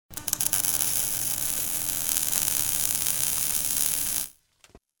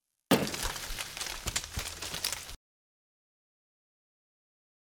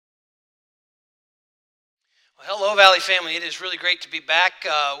Hello, Valley family. It is really great to be back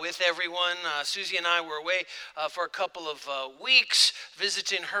with everyone. Susie and I were away for a couple of weeks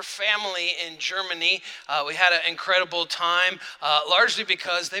visiting her family in Germany. We had an incredible time, largely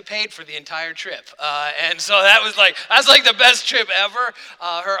because they paid for the entire trip, and so that's like the best trip ever.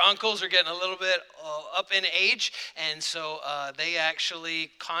 Her uncles are getting a little bit up in age, and so they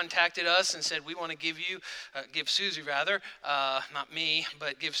actually contacted us and said, "We want to give Susie rather, not me,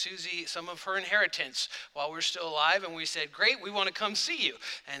 but give Susie some of her inheritance while we're still alive." And we said, "Great, we want to come see you."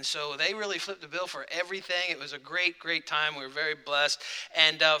 And so they really flipped the bill for everything. It was a great time. We were very blessed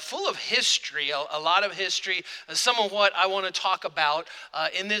and full of history, a lot of history. Some of what I want to talk about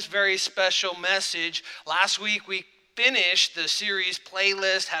in this very special message. Last week we finished the series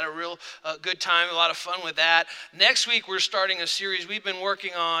Playlist, had a real good time, a lot of fun with that. Next week we're starting a series we've been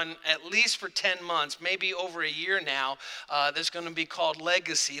working on at least for 10 months, maybe over a year now, that's going to be called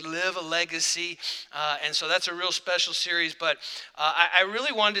Legacy, Live a Legacy. And so that's a real special series, but I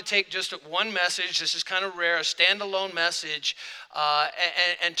really wanted to take just one message. This is kind of rare, a standalone message,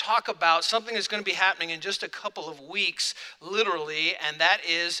 and talk about something that's going to be happening in just a couple of weeks, literally, and that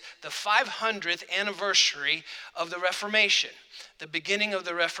is the 500th anniversary of the Reformation, the beginning of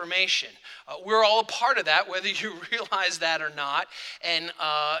the Reformation. We're all a part of that, whether you realize that or not, and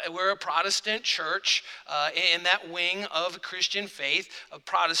we're a Protestant church in that wing of Christian faith, of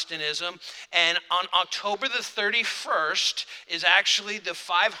Protestantism, and on October the 31st is actually the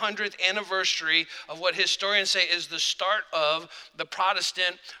 500th anniversary of what historians say is the start of the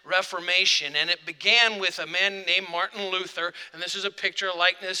Protestant Reformation, and it began with a man named Martin Luther, and this is a picture, a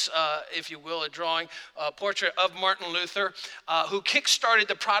likeness, if you will, a drawing, a portrait of Martin Luther, who kick-started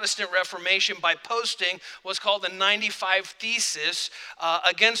the Protestant Reformation by posting what's called the 95 Thesis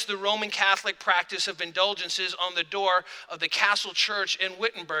against the Roman Catholic practice of indulgences on the door of the Castle Church in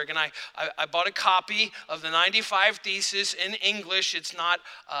Wittenberg. And I bought a copy of the 95 Thesis in English. It's not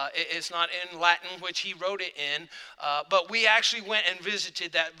in Latin, which he wrote it in, but we actually went and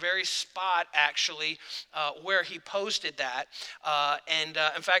visited that very spot, actually, where he posted that.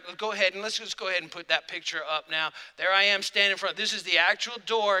 In fact, let's just go ahead and put that picture up now. There I am standing in front. This is the actual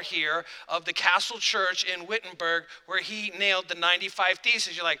door here of the Castle Church in Wittenberg where he nailed the 95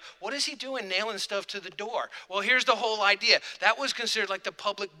 Theses. You're like, what is he doing nailing stuff to the door? Well, here's the whole idea. That was considered like the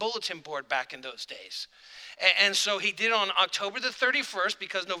public bulletin board back in those days. And so he did on October the 31st,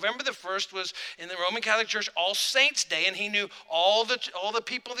 because November the 1st was in the Roman Catholic Church All Saints Day, and he knew all the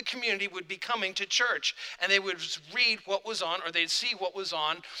people of the community would be coming to church, and they would read what was on, or they'd see what was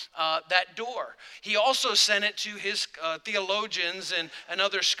on that door. He also sent it to his theologians and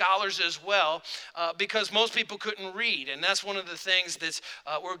other scholars as well, because most people couldn't read, and that's one of the things that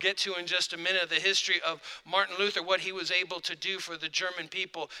we'll get to in just a minute, the history of Martin Luther, what he was able to do for the German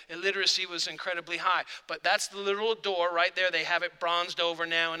people. Illiteracy was incredibly high, but that's the literal door right there. They have it bronzed over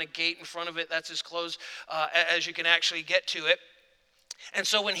now and a gate in front of it. That's as close as you can actually get to it. And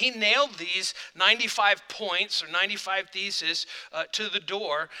so when he nailed these 95 points or 95 theses to the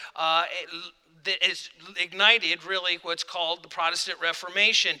door, that is ignited really what's called the Protestant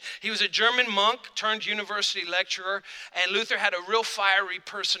Reformation. He was a German monk turned university lecturer, and Luther had a real fiery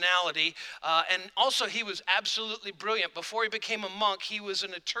personality, and also he was absolutely brilliant. Before he became a monk, he was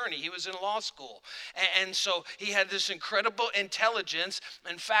an attorney. He was in law school, and so he had this incredible intelligence.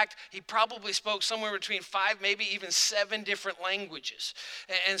 In fact, he probably spoke somewhere between 5, maybe even 7 different languages,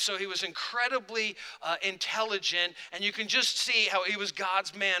 and so he was incredibly intelligent, and you can just see how he was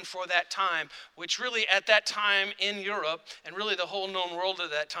God's man for that time, which really at that time in Europe, and really the whole known world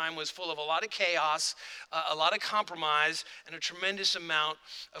at that time, was full of a lot of chaos, a lot of compromise, and a tremendous amount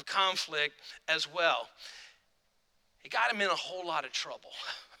of conflict as well. It got him in a whole lot of trouble,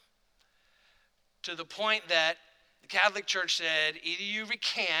 to the point that the Catholic Church said, either you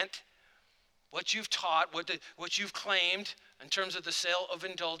recant what you've taught, what you've claimed in terms of the sale of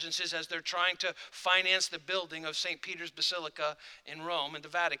indulgences as they're trying to finance the building of St. Peter's Basilica in Rome and the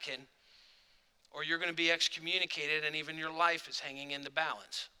Vatican, or you're going to be excommunicated and even your life is hanging in the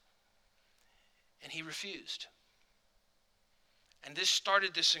balance. And he refused. And this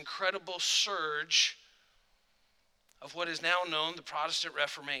started this incredible surge of what is now known the Protestant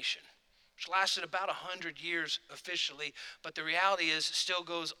Reformation, which lasted about 100 years officially, but the reality is it still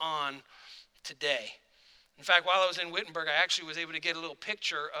goes on today. In fact, while I was in Wittenberg, I actually was able to get a little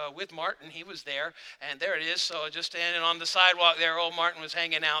picture with Martin. He was there, and there it is. So just standing on the sidewalk there, old Martin was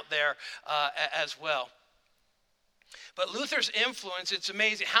hanging out there as well. But Luther's influence, it's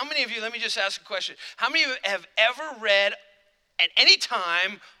amazing. How many of you, let me just ask a question. How many of you have ever read at any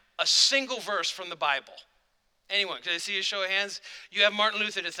time a single verse from the Bible? Anyone? Can I see a show of hands? You have Martin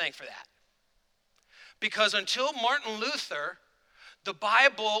Luther to thank for that. Because until Martin Luther, the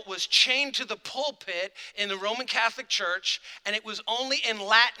Bible was chained to the pulpit in the Roman Catholic Church, and it was only in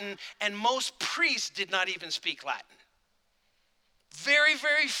Latin, and most priests did not even speak Latin. Very,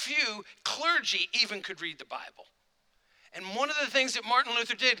 very few clergy even could read the Bible. And one of the things that Martin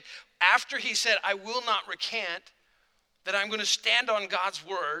Luther did after he said, I will not recant, that I'm going to stand on God's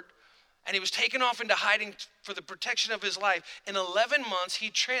word, and he was taken off into hiding for the protection of his life. In 11 months, he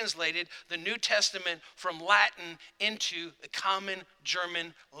translated the New Testament from Latin into the common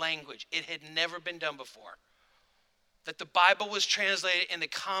German language. It had never been done before. That the Bible was translated in the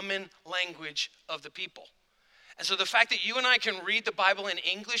common language of the people. And so the fact that you and I can read the Bible in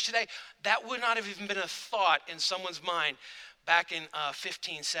English today, that would not have even been a thought in someone's mind back in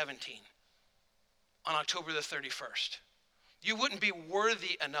 1517 on October the 31st. You wouldn't be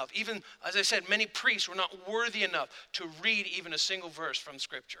worthy enough. Even, as I said, many priests were not worthy enough to read even a single verse from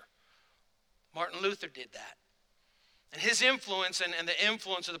Scripture. Martin Luther did that. And his influence and the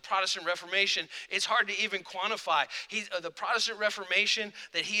influence of the Protestant Reformation, it's hard to even quantify. The Protestant Reformation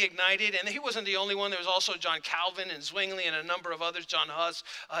that he ignited, and he wasn't the only one. There was also John Calvin and Zwingli and a number of others, John Huss,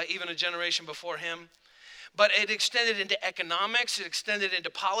 even a generation before him. But it extended into economics, it extended into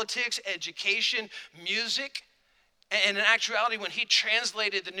politics, education, music. And in actuality, when he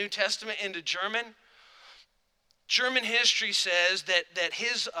translated the New Testament into German history says that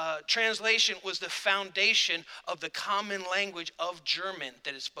his translation was the foundation of the common language of German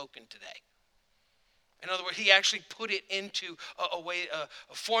that is spoken today. In other words, he actually put it into a way,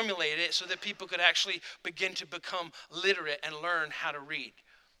 formulated it so that people could actually begin to become literate and learn how to read.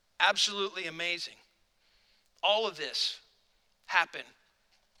 Absolutely amazing. All of this happened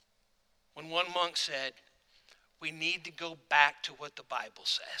when one monk said, we need to go back to what the Bible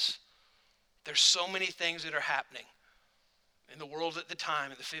says. There's so many things that are happening in the world at the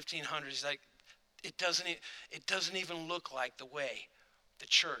time, in the 1500s. Like it doesn't even look like the way the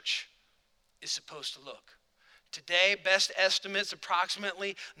church is supposed to look. Today, best estimates,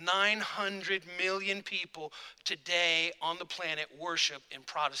 approximately 900 million people today on the planet worship in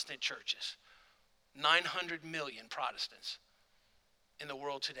Protestant churches. 900 million Protestants in the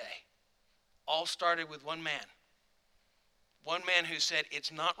world today. All started with one man. One man who said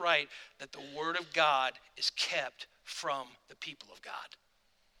it's not right that the word of God is kept from the people of God.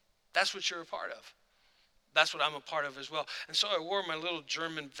 That's what you're a part of. That's what I'm a part of as well. And so I wore my little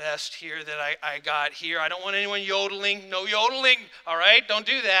German vest here that I got here. I don't want anyone yodeling. No yodeling, all right? Don't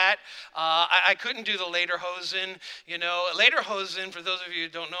do that. I couldn't do the lederhosen. You know, lederhosen, for those of you who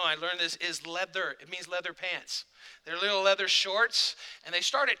don't know, I learned this, is leather. It means leather pants. They're little leather shorts, and they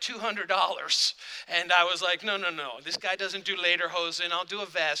start at $200. And I was like, no. This guy doesn't do lederhosen. I'll do a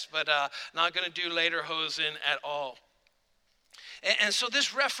vest, but not going to do lederhosen at all. And so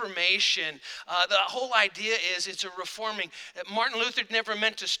this Reformation, the whole idea is it's a reforming. Martin Luther never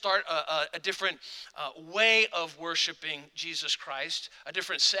meant to start a different way of worshiping Jesus Christ, a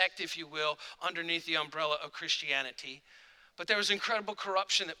different sect, if you will, underneath the umbrella of Christianity. But there was incredible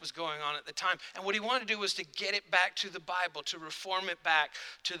corruption that was going on at the time. And what he wanted to do was to get it back to the Bible, to reform it back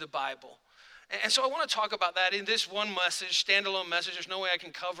to the Bible. And so I want to talk about that in this one message, standalone message. There's no way I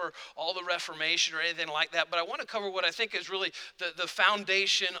can cover all the Reformation or anything like that, but I want to cover what I think is really the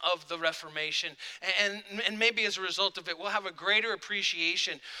foundation of the Reformation. And maybe as a result of it, we'll have a greater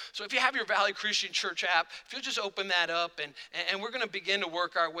appreciation. So if you have your Valley Christian Church app, if you'll just open that up, and we're going to begin to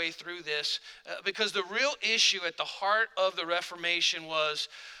work our way through this, because the real issue at the heart of the Reformation was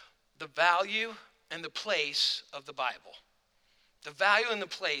the value and the place of the Bible. The value and the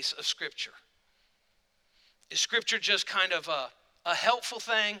place of Scripture. Is Scripture just kind of a helpful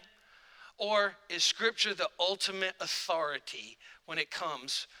thing? Or is Scripture the ultimate authority when it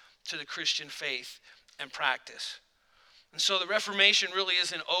comes to the Christian faith and practice? And so the Reformation really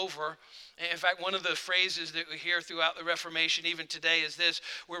isn't over. In fact, one of the phrases that we hear throughout the Reformation, even today, is this: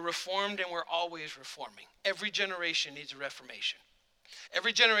 we're reformed and we're always reforming. Every generation needs a reformation.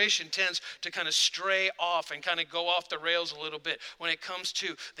 Every generation tends to kind of stray off and kind of go off the rails a little bit when it comes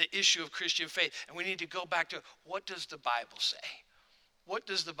to the issue of Christian faith. And we need to go back to, what does the Bible say? What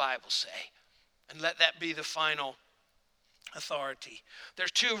does the Bible say? And let that be the final authority.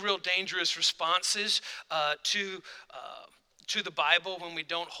 There's two real dangerous responses to the Bible when we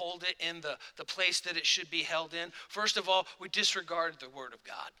don't hold it in the place that it should be held in. First of all, we disregard the Word of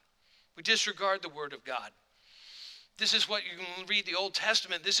God. We disregard the Word of God. This is what you can read the Old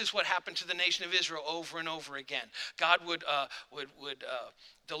Testament. This is what happened to the nation of Israel over and over again. God would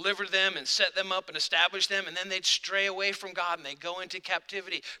deliver them and set them up and establish them, and then they'd stray away from God and they'd go into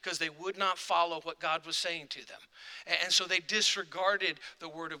captivity because they would not follow what God was saying to them. And so they disregarded the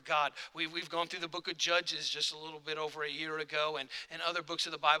word of God. We've gone through the book of Judges just a little bit over a year ago, and other books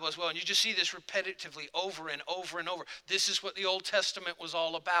of the Bible as well. And you just see this repetitively over and over and over. This is what the Old Testament was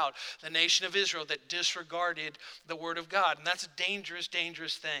all about. The nation of Israel that disregarded the word of God. And that's a dangerous,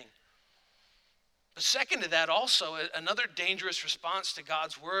 dangerous thing. But second to that also, another dangerous response to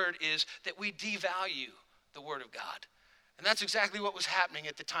God's word is that we devalue the word of God. And that's exactly what was happening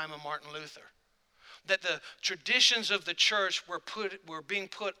at the time of Martin Luther. That the traditions of the church were being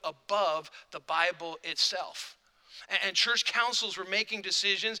put above the Bible itself. And church councils were making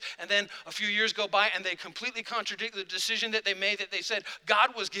decisions, and then a few years go by and they completely contradict the decision that they made, that they said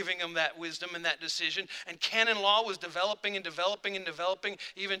God was giving them that wisdom and that decision, and canon law was developing and developing and developing.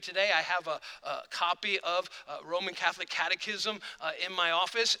 Even today I have a copy of Roman Catholic Catechism in my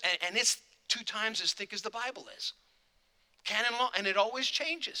office, and it's 2 times as thick as the Bible is. Canon law, and it always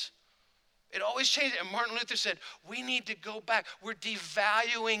changes. It always changes. And Martin Luther said, we need to go back. We're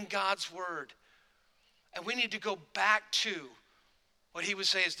devaluing God's word. And we need to go back to what he would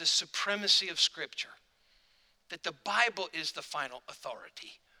say is the supremacy of Scripture. That the Bible is the final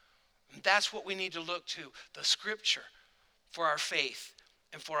authority. And that's what we need to look to, the Scripture, for our faith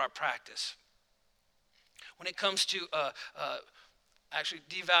and for our practice. When it comes to actually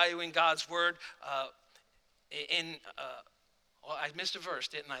devaluing God's word, well, I missed a verse,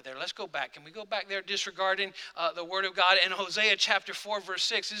 didn't I, there? Let's go back. Can we go back there? Disregarding the word of God. In Hosea chapter 4, verse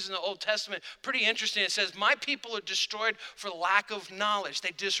 6, this is in the Old Testament. Pretty interesting. It says, my people are destroyed for lack of knowledge. They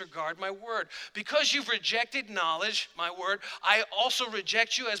disregard my word. Because you've rejected knowledge, my word, I also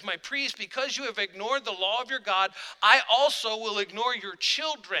reject you as my priest. Because you have ignored the law of your God, I also will ignore your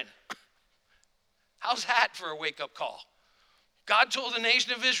children. How's that for a wake-up call? God told the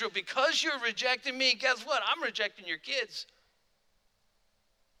nation of Israel, because you're rejecting me, guess what? I'm rejecting your kids.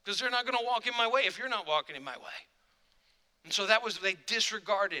 Because they're not going to walk in my way if you're not walking in my way. And so they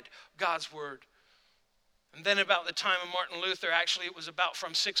disregarded God's word. And then about the time of Martin Luther, actually it was about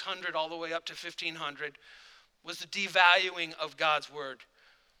from 600 all the way up to 1500, was the devaluing of God's word.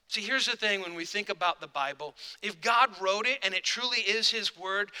 See, here's the thing when we think about the Bible. If God wrote it and it truly is his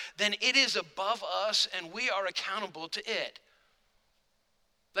word, then it is above us and we are accountable to it.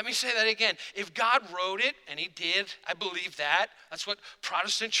 Let me say that again. If God wrote it, and he did, I believe that. That's what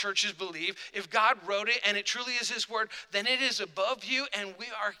Protestant churches believe. If God wrote it and it truly is his word, then it is above you and we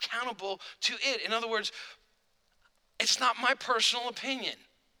are accountable to it. In other words, it's not my personal opinion.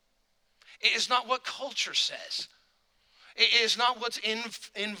 It is not what culture says. It is not what's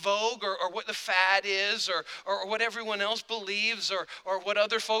in vogue or what the fad is or what everyone else believes or what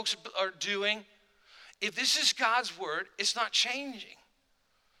other folks are doing. If this is God's word, it's not changing.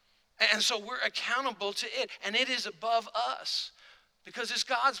 And so we're accountable to it, and it is above us because it's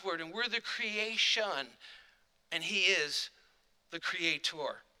God's word, and we're the creation, and he is the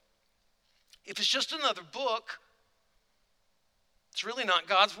creator. If it's just another book, it's really not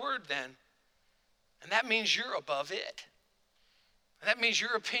God's word then, and that means you're above it. And that means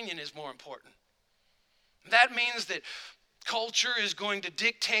your opinion is more important. That means that culture is going to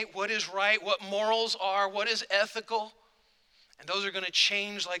dictate what is right, what morals are, what is ethical. And those are going to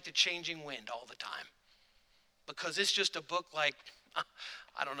change like the changing wind all the time. Because it's just a book like,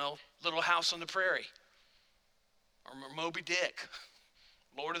 I don't know, Little House on the Prairie. Or Moby Dick.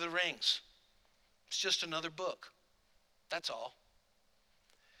 Lord of the Rings. It's just another book. That's all.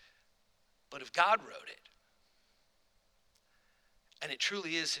 But if God wrote it, and it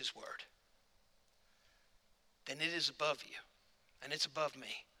truly is his word, then it is above you. And it's above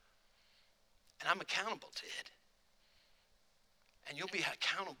me. And I'm accountable to it. And you'll be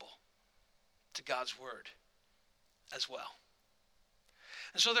accountable to God's word as well.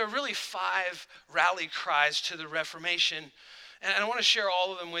 And so there are really 5 rally cries to the Reformation. And I want to share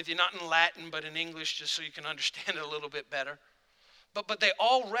all of them with you, not in Latin, but in English, just so you can understand it a little bit better. But they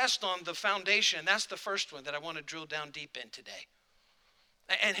all rest on the foundation. That's the first one that I want to drill down deep in today.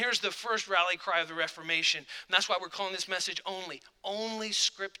 And here's the first rally cry of the Reformation. And that's why we're calling this message only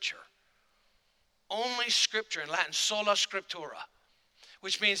Scripture. Only Scripture, in Latin, sola scriptura,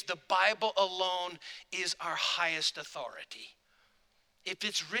 which means the Bible alone is our highest authority. If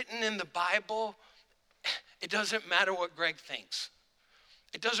it's written in the Bible, it doesn't matter what Greg thinks.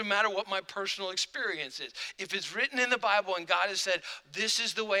 It doesn't matter what my personal experience is. If it's written in the Bible and God has said, this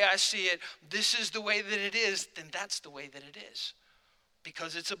is the way I see it, this is the way that it is, then that's the way that it is.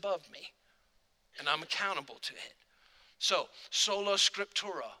 Because it's above me. And I'm accountable to it. So, sola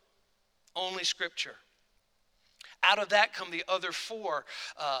scriptura. Only Scripture. Out of that come the other four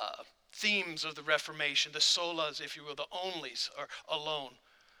themes of the Reformation, the solas, if you will, the onlys, or alone.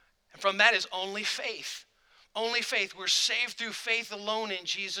 And from that is only faith. Only faith. We're saved through faith alone in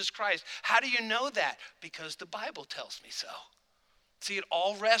Jesus Christ. How do you know that? Because the Bible tells me so. See, it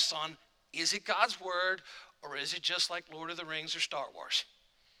all rests on, is it God's word, or is it just like Lord of the Rings or Star Wars?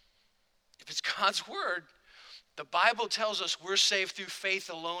 If it's God's word, the Bible tells us we're saved through faith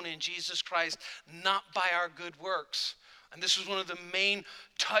alone in Jesus Christ, not by our good works. And this was one of the main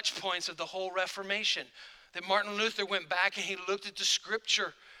touch points of the whole Reformation, that Martin Luther went back and he looked at the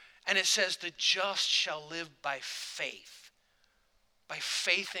scripture, and it says, the just shall live by faith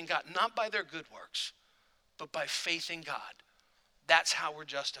in God, not by their good works, but by faith in God. That's how we're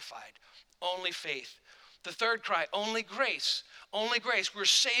justified. Only faith. The third cry, only grace. Only grace. We're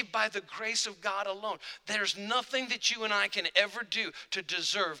saved by the grace of God alone. There's nothing that you and I can ever do to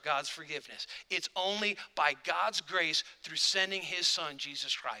deserve God's forgiveness. It's only by God's grace through sending his son,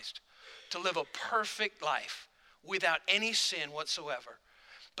 Jesus Christ, to live a perfect life without any sin whatsoever,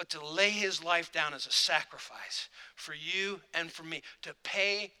 but to lay his life down as a sacrifice for you and for me, to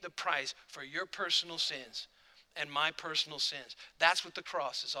pay the price for your personal sins and my personal sins. That's what the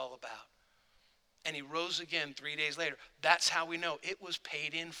cross is all about. And he rose again 3 days later. That's how we know it was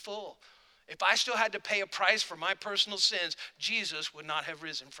paid in full. If I still had to pay a price for my personal sins, Jesus would not have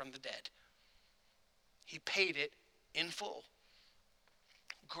risen from the dead. He paid it in full.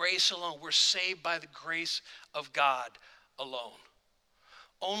 Grace alone. We're saved by the grace of God alone.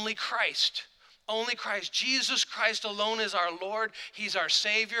 Only Christ. Only Christ. Jesus Christ alone is our Lord. He's our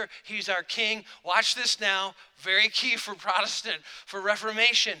Savior. He's our King. Watch this now. Very key for Protestant, for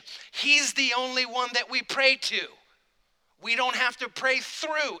Reformation. He's the only one that we pray to. We don't have to pray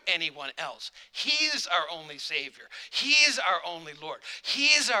through anyone else. He's our only Savior. He's our only Lord.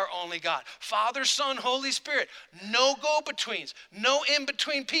 He's our only God. Father, Son, Holy Spirit. No go-betweens. No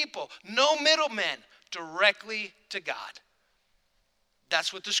in-between people. No middlemen. Directly to God.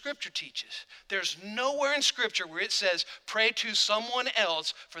 That's what the scripture teaches. There's nowhere in scripture where it says, pray to someone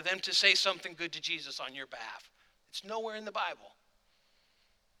else for them to say something good to Jesus on your behalf. It's nowhere in the Bible.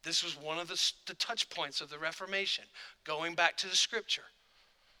 This was one of the touch points of the Reformation, going back to the scripture.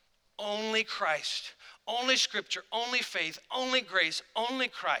 Only Christ, only scripture, only faith, only grace, only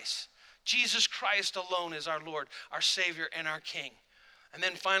Christ. Jesus Christ alone is our Lord, our Savior, and our King. And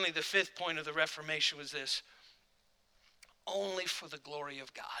then finally, the fifth point of the Reformation was this: only for the glory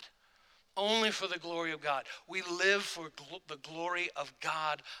of God. Only for the glory of God. We live for the glory of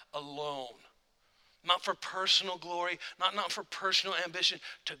God alone. Not for personal glory, not for personal ambition,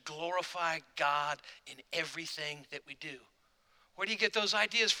 to glorify God in everything that we do. Where do you get those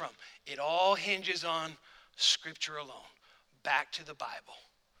ideas from? It all hinges on scripture alone. Back to the Bible.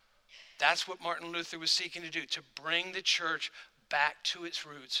 That's what Martin Luther was seeking to do, to bring the church back to its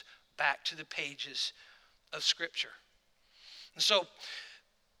roots, back to the pages of scripture. And so,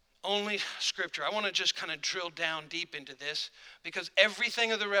 only scripture. I want to just kind of drill down deep into this, because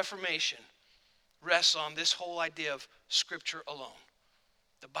everything of the Reformation rests on this whole idea of scripture alone,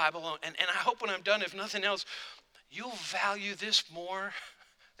 the Bible alone. And I hope when I'm done, if nothing else, you'll value this more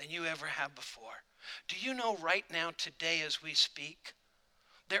than you ever have before. Do you know right now, today as we speak,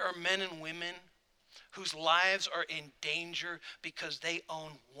 there are men and women whose lives are in danger because they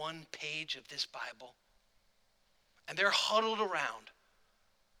own one page of this Bible? And they're huddled around,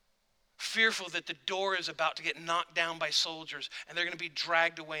 fearful that the door is about to get knocked down by soldiers and they're going to be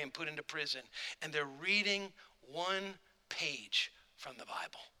dragged away and put into prison. And they're reading one page from the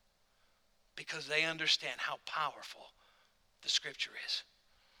Bible because they understand how powerful the scripture is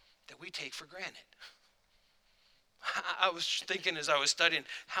that we take for granted. I was thinking as I was studying,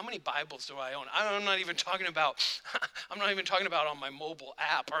 how many Bibles do I own? I'm not even talking about on my mobile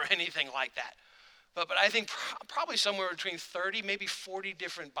app or anything like that. But I think probably somewhere between 30, maybe 40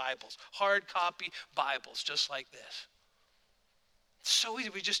 different Bibles, hard copy Bibles, just like this. It's so easy.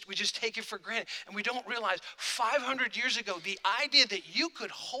 We just take it for granted. And we don't realize 500 years ago, the idea that you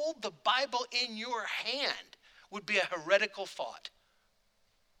could hold the Bible in your hand would be a heretical thought.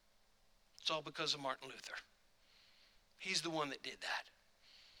 It's all because of Martin Luther. He's the one that did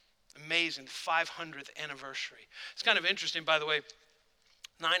that. Amazing, the 500th anniversary. It's kind of interesting, by the way.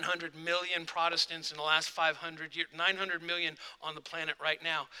 900 million Protestants in the last 500 years, 900 million on the planet right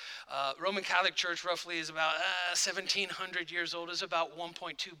now. Roman Catholic Church roughly is about 1,700 years old. It's about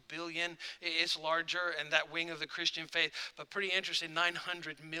 1.2 billion. It's larger, and that wing of the Christian faith. But pretty interesting,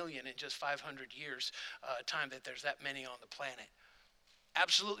 900 million in just 500 years time that there's that many on the planet.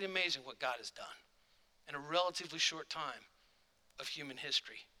 Absolutely amazing what God has done in a relatively short time of human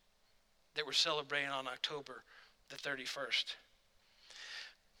history that we're celebrating on October the 31st.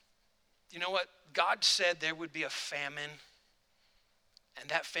 You know what? God said there would be a famine, and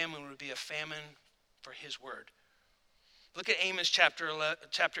that famine would be a famine for his word. Look at Amos chapter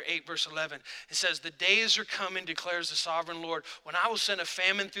 8, verse 11. It says, "The days are coming, declares the sovereign Lord, when I will send a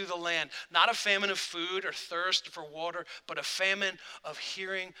famine through the land, not a famine of food or thirst for water, but a famine of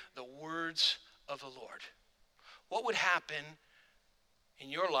hearing the words of the Lord." What would happen in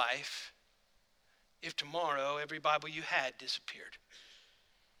your life if tomorrow every Bible you had disappeared?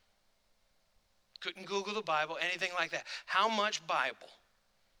 Couldn't Google the Bible, anything like that. How much Bible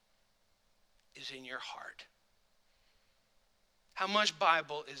is in your heart? How much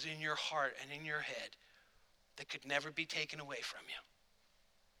Bible is in your heart and in your head that could never be taken away from you?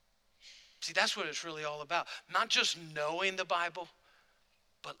 See, that's what it's really all about. Not just knowing the Bible,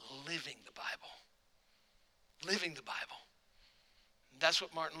 but living the Bible. Living the Bible. That's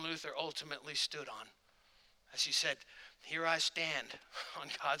what Martin Luther ultimately stood on. As he said, "Here I stand on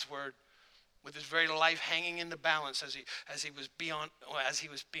God's word, with his very life hanging in the balance as he was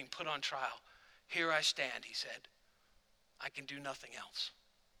being put on trial. Here I stand," he said. "I can do nothing else.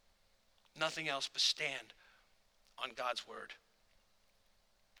 Nothing else but stand on God's word."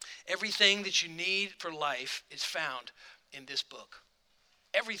 Everything that you need for life is found in this book.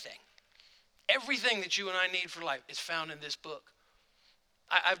 Everything. Everything that you and I need for life is found in this book.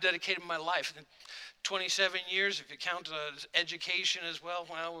 I've dedicated my life, 27 years, if you count education as well.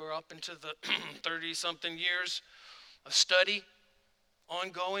 Well, we're up into the 30-something years of study,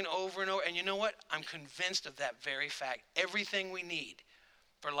 ongoing over and over. And you know what? I'm convinced of that very fact. Everything we need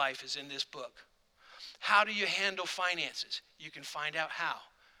for life is in this book. How do you handle finances? You can find out how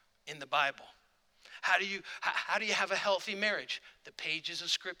in the Bible. How do you have a healthy marriage? The pages of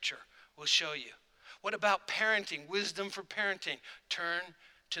Scripture will show you. What about parenting, wisdom for parenting? Turn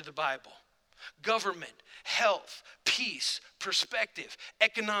to the Bible. Government, health, peace, perspective,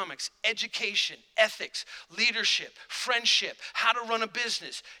 economics, education, ethics, leadership, friendship, how to run a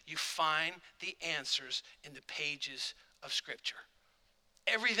business. You find the answers in the pages of Scripture.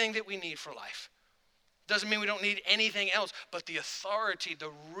 Everything that we need for life. Doesn't mean we don't need anything else, but the authority,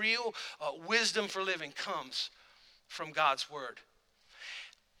 the real wisdom for living comes from God's word.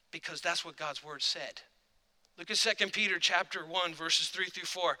 Because that's what God's word said. Look at 2 Peter chapter 1, verses 3 through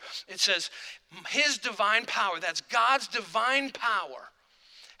 4. It says, his divine power, that's God's divine power,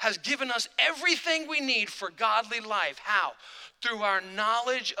 has given us everything we need for godly life. How? Through our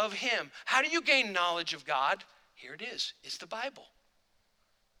knowledge of him. How do you gain knowledge of God? Here it is. It's the Bible.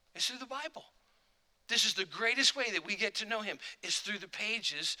 It's through the Bible. This is the greatest way that we get to know him, is through the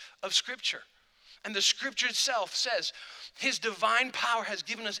pages of Scripture. And the Scripture itself says, his divine power has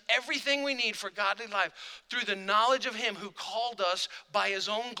given us everything we need for godly life through the knowledge of him who called us by his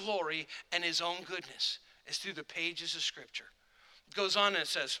own glory and his own goodness. It's through the pages of Scripture. It goes on and it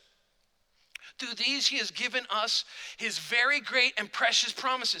says, through these he has given us his very great and precious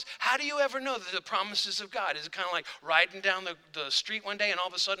promises. How do you ever know that the promises of God? Is it kind of like riding down the street one day and all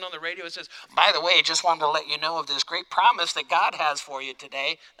of a sudden on the radio it says, by the way, just wanted to let you know of this great promise that God has for you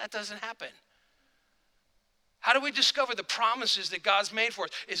today? That doesn't happen. How do we discover the promises that God's made for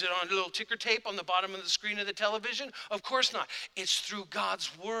us? Is it on a little ticker tape on the bottom of the screen of the television? Of course not. It's through God's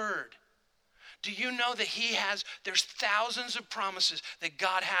word. Do you know that there's thousands of promises that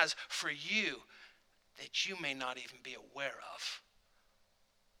God has for you that you may not even be aware of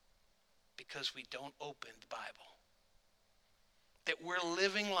because we don't open the Bible? That we're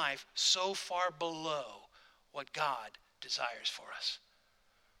living life so far below what God desires for us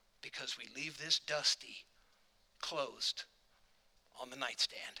because we leave this dusty, closed on the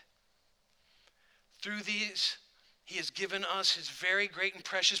nightstand. Through these, he has given us his very great and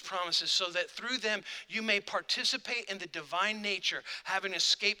precious promises so that through them you may participate in the divine nature, having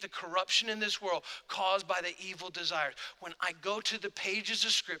escaped the corruption in this world caused by the evil desires. When I go to the pages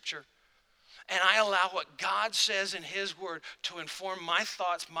of Scripture and I allow what God says in his word to inform my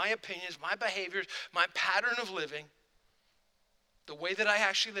thoughts, my opinions, my behaviors, my pattern of living, the way that I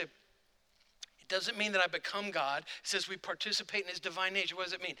actually live, doesn't mean that I become God. It says we participate in his divine nature. What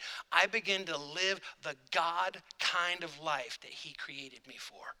does it mean? I begin to live the God kind of life that he created me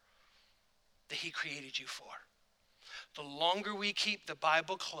for, that he created you for. The longer we keep the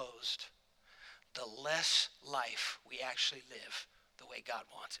Bible closed, the less life we actually live the way God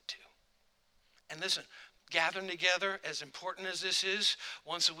wants it to. And listen, gathering together, as important as this is,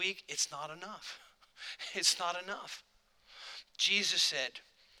 once a week, it's not enough. It's not enough. Jesus said,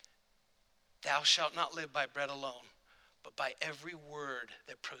 thou shalt not live by bread alone, but by every word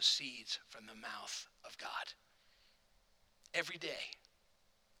that proceeds from the mouth of God. Every day.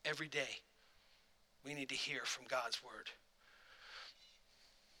 Every day. We need to hear from God's word.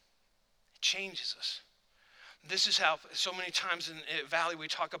 It changes us. This is how so many times in Valley we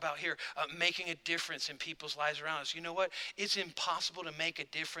talk about here, making a difference in people's lives around us. You know what? It's impossible to make a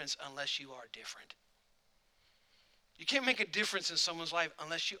difference unless you are different. You can't make a difference in someone's life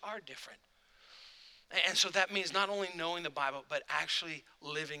unless you are different. And so that means not only knowing the Bible, but actually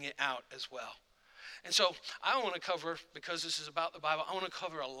living it out as well. And so I want to cover, because this is about the Bible, I want to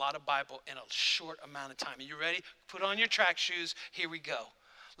cover a lot of Bible in a short amount of time. Are you ready? Put on your track shoes. Here we go.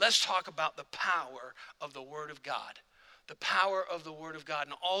 Let's talk about the power of the Word of God. The power of the Word of God.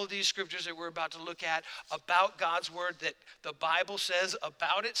 And all of these scriptures that we're about to look at about God's Word, that the Bible says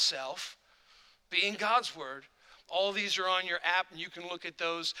about itself, being God's Word, all these are on your app, and you can look at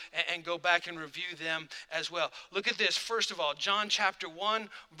those and go back and review them as well. Look at this. First of all, John chapter 1,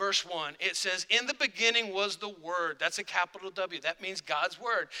 verse 1. It says, in the beginning was the Word. That's a capital W. That means God's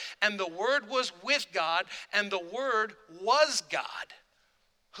Word. And the Word was with God, and the Word was God.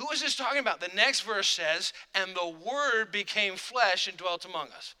 Who is this talking about? The next verse says, and the Word became flesh and dwelt among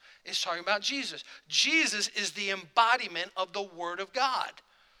us. It's talking about Jesus. Jesus is the embodiment of the Word of God.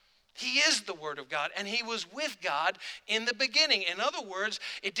 He is the Word of God, and he was with God in the beginning. In other words,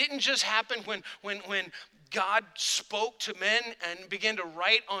 it didn't just happen when God spoke to men and began to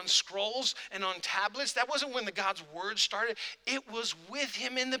write on scrolls and on tablets. That wasn't when the God's Word started. It was with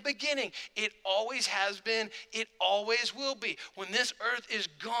him in the beginning. It always has been. It always will be. When this earth is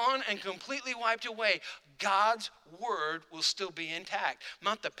gone and completely wiped away, God's Word will still be intact.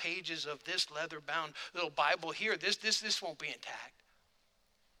 Not the pages of this leather-bound little Bible here. This won't be intact.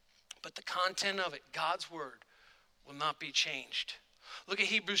 But the content of it, God's Word, will not be changed. Look at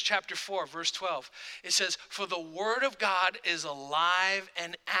Hebrews chapter 4, verse 12. It says, for the Word of God is alive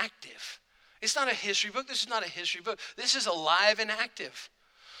and active. It's not a history book. This is not a history book. This is alive and active.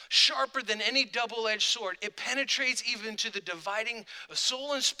 Sharper than any double-edged sword. It penetrates even to the dividing of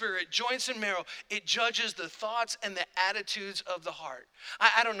soul and spirit, joints and marrow. It judges the thoughts and the attitudes of the heart.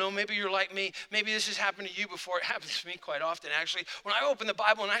 I don't know, maybe you're like me. Maybe this has happened to you before. It happens to me quite often, actually. When I open the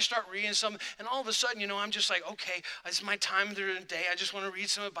Bible and I start reading something, and all of a sudden, I'm just like, okay, it's my time during the day. I just want to read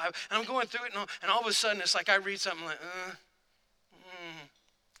some of the Bible. And I'm going through it, and all of a sudden, it's like I read something like,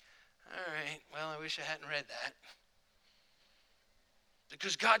 all right, well, I wish I hadn't read that.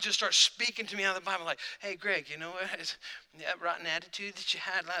 Because God just starts speaking to me out of the Bible like, hey, Greg, you know what? That rotten attitude that you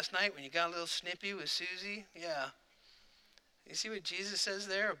had last night when you got a little snippy with Susie? Yeah. You see what Jesus says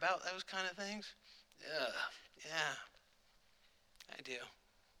there about those kind of things? Yeah, I do.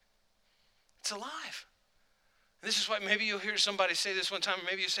 It's alive. This is why maybe you'll hear somebody say this one time, or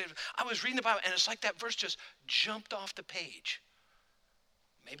maybe you say, I was reading the Bible, and it's like that verse just jumped off the page.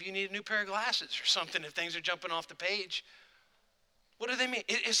 Maybe you need a new pair of glasses or something if things are jumping off the page. What do they mean?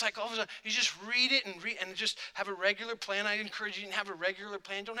 It's like all of a sudden, you just read it and just have a regular plan. I encourage you to have a regular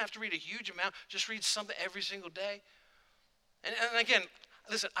plan. You don't have to read a huge amount. Just read something every single day. And again,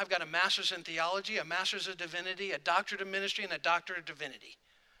 listen, I've got a master's in theology, a master's of divinity, a doctorate of ministry, and a doctorate of divinity.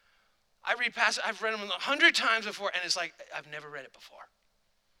 I read passages, I've read them 100 times before, and it's like, I've never read it before.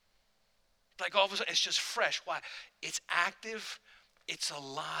 Like all of a sudden, it's just fresh. Why? It's active, it's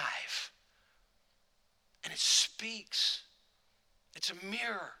alive, and it speaks. It's a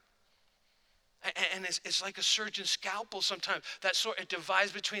mirror. And it's like a surgeon's scalpel sometimes. It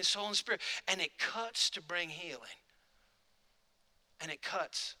divides between soul and spirit. And it cuts to bring healing. And it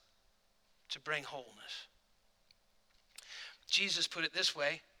cuts to bring wholeness. Jesus put it this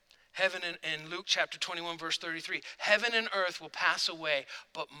way. Heaven in Luke chapter 21, verse 33. Heaven and earth will pass away,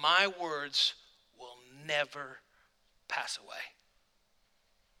 but my words will never pass away.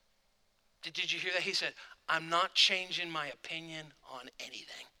 Did you hear that? He said, I'm not changing my opinion on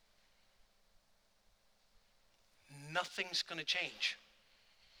anything. Nothing's going to change.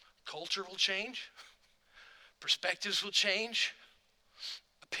 Culture will change. Perspectives will change.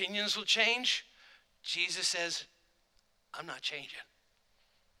 Opinions will change. Jesus says, I'm not changing.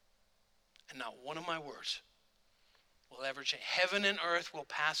 And not one of my words will ever change. Heaven and earth will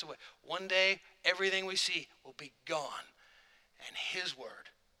pass away. One day, everything we see will be gone. And his word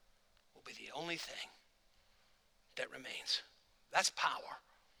will be the only thing that remains. That's power.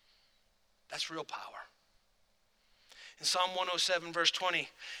 That's real power. In Psalm 107, verse 20,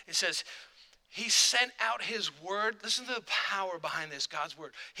 it says, he sent out his word. Listen to the power behind this, God's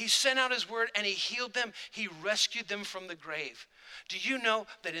word. He sent out his word and he healed them. He rescued them from the grave. Do you know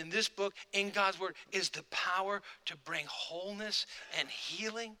that in this book, in God's word, is the power to bring wholeness and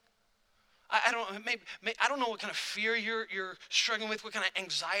healing? I don't know what kind of fear you're struggling with, what kind of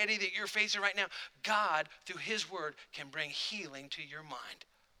anxiety that you're facing right now. God, through his word, can bring healing to your mind.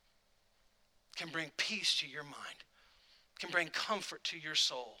 can bring peace to your mind, can bring comfort to your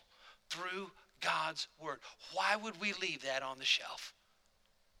soul through God's word. Why would we leave that on the shelf?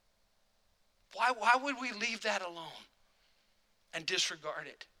 Why would we leave that alone and disregard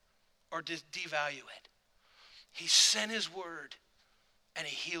it or devalue it? He sent his word and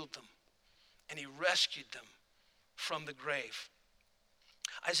he healed them and he rescued them from the grave.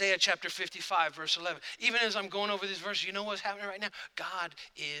 Isaiah chapter 55, verse 11. Even as I'm going over this verse, you know what's happening right now? God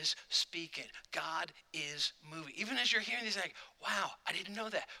is speaking. God is moving. Even as you're hearing these, like, wow, I didn't know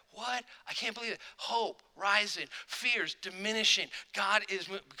that. What? I can't believe it. Hope rising, fears diminishing. God is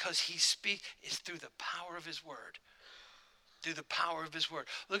moving because he speaks. It's through the power of his word. Through the power of his word.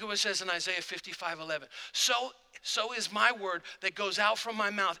 Look at what it says in Isaiah 55:11. So is my word that goes out from my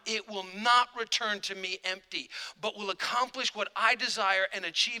mouth. It will not return to me empty, but will accomplish what I desire and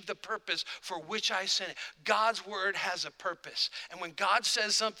achieve the purpose for which I sent it. God's word has a purpose. And when God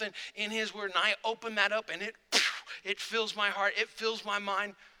says something in his word, and I open that up and it fills my heart, it fills my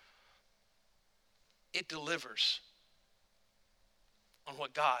mind, it delivers on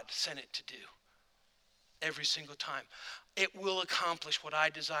what God sent it to do every single time. It will accomplish what I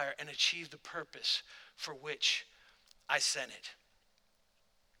desire and achieve the purpose for which I sent it.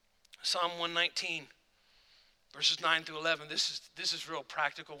 Psalm 119, verses 9 through 11. This is real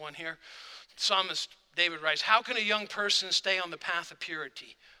practical one here. Psalmist David writes, how can a young person stay on the path of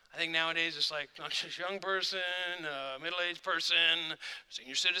purity? I think nowadays it's like not just young person, middle-aged person,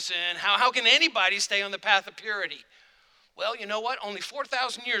 senior citizen. How can anybody stay on the path of purity? Well, you know what? Only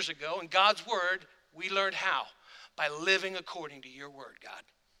 4,000 years ago in God's word, we learned how. By living according to your word, God.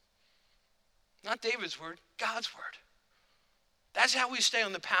 Not David's word, God's word. That's how we stay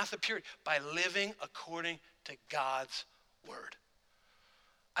on the path of purity, by living according to God's word.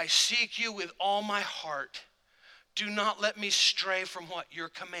 I seek you with all my heart. Do not let me stray from what? Your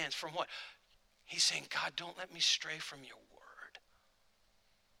commands. From what? He's saying, God, don't let me stray from your word.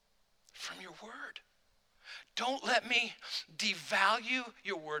 From your word. Don't let me devalue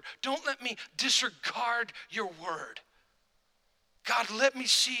your word. Don't let me disregard your word. God, let me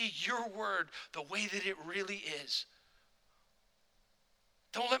see your word the way that it really is.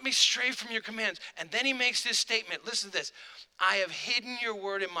 Don't let me stray from your commands. And then he makes this statement. Listen to this. I have hidden your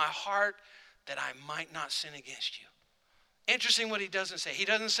word in my heart that I might not sin against you. Interesting what he doesn't say. He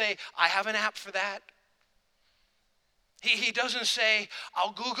doesn't say, I have an app for that. He doesn't say,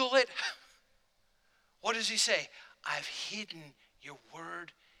 I'll Google it. What does he say? I've hidden your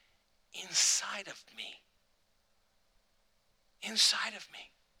word inside of me. Inside of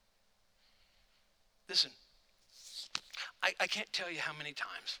me. Listen, I can't tell you how many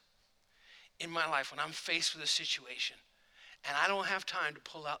times in my life when I'm faced with a situation and I don't have time to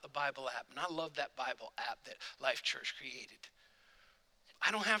pull out the Bible app, and I love that Bible app that Life Church created. I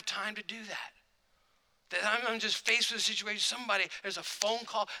don't have time to do that. That I'm just faced with a situation, there's a phone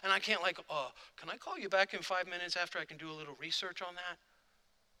call, and I can't can I call you back in 5 minutes after I can do a little research on that?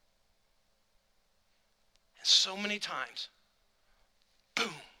 And so many times,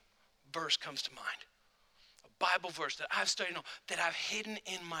 boom, verse comes to mind. A Bible verse that I've studied on, that I've hidden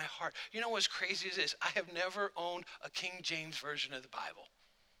in my heart. You know what's crazy is this? I have never owned a King James version of the Bible.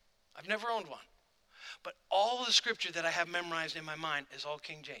 I've never owned one. But all the scripture that I have memorized in my mind is all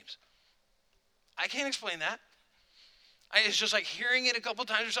King James. I can't explain that. It's just like hearing it a couple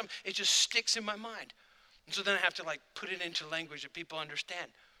times or something. It just sticks in my mind. And so then I have to put it into language that people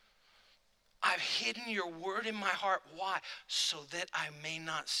understand. I've hidden your word in my heart. Why? So that I may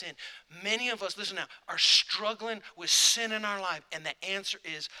not sin. Many of us, listen now, are struggling with sin in our life. And the answer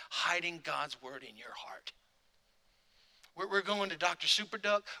is hiding God's word in your heart. We're going to Dr.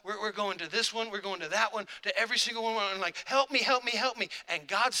 Superduck. We're going to this one. We're going to that one. To every single one. And help me, help me, help me. And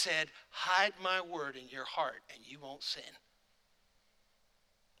God said, hide my word in your heart and you won't sin.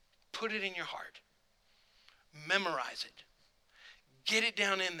 Put it in your heart. Memorize it. Get it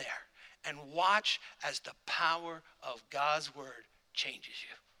down in there. And watch as the power of God's word changes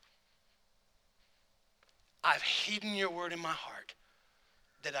you. I've hidden your word in my heart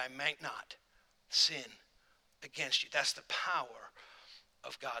that I might not sin against you. That's the power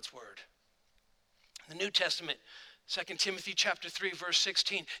of God's word. In the New Testament, 2 Timothy chapter 3, verse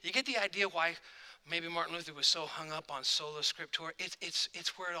 16, you get the idea why maybe Martin Luther was so hung up on sola scriptura.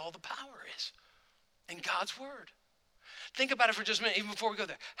 It's where all the power is, in God's word. Think about it for just a minute, even before we go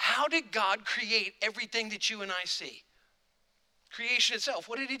there. How did God create everything that you and I see? Creation itself,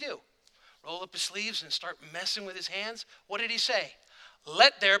 what did he do? Roll up his sleeves and start messing with his hands? What did he say?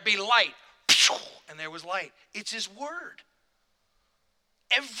 Let there be light. And there was light. It's his word.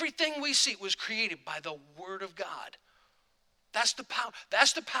 Everything we see was created by the word of God. That's the power.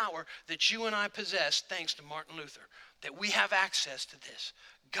 That's the power that you and I possess thanks to Martin Luther, that we have access to this,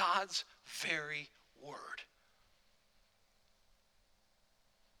 God's very word.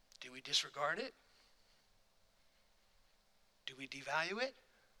 Do we disregard it? Do we devalue it?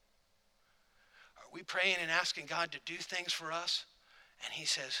 Are we praying and asking God to do things for us? And he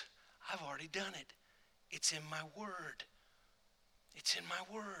says, I've already done it. It's in my word. It's in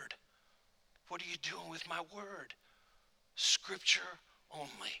my word. What are you doing with my word? Scripture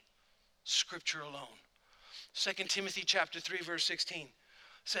only. Scripture alone. 2 Timothy chapter 3, verse 16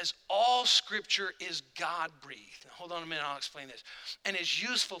 says, all scripture is God-breathed. Now, hold on a minute, I'll explain this. And is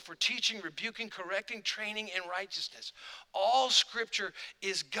useful for teaching, rebuking, correcting, training in righteousness. All scripture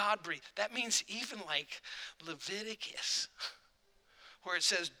is God-breathed. That means even like Leviticus, where it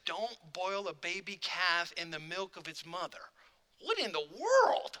says, don't boil a baby calf in the milk of its mother. What in the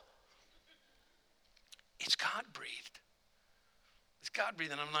world? It's God-breathed. It's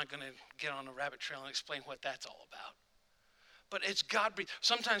God-breathed, and I'm not going to get on a rabbit trail and explain what that's all about. But it's God-breathed.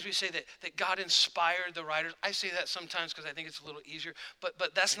 Sometimes we say that God inspired the writers. I say that sometimes because I think it's a little easier. But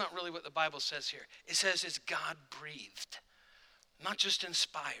that's not really what the Bible says here. It says it's God-breathed, not just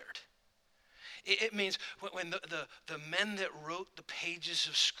inspired. It means when the men that wrote the pages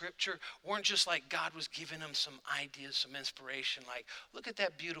of Scripture weren't just like God was giving them some ideas, some inspiration, like, look at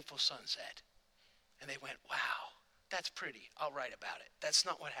that beautiful sunset. And they went, wow, that's pretty. I'll write about it. That's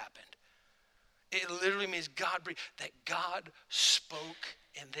not what happened. It literally means God breathed, that God spoke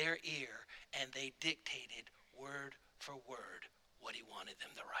in their ear and they dictated word for word what he wanted them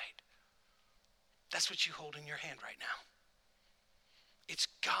to write. That's what you hold in your hand right now. It's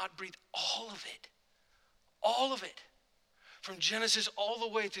God breathed, all of it. All of it. From Genesis all the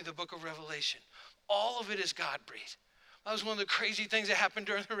way through the book of Revelation. All of it is God breathed. That was one of the crazy things that happened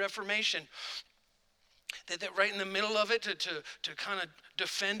during the Reformation. That right in the middle of it, to kind of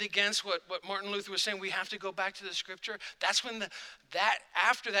defend against what Martin Luther was saying, we have to go back to the scripture. That's when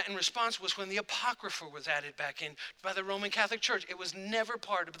after that, in response, was when the Apocrypha was added back in by the Roman Catholic Church. It was never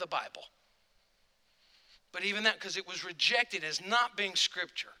part of the Bible. But even that, because it was rejected as not being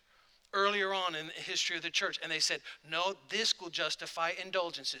scripture earlier on in the history of the church. And they said, no, this will justify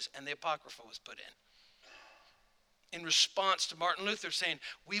indulgences. And the Apocrypha was put in response to Martin Luther saying,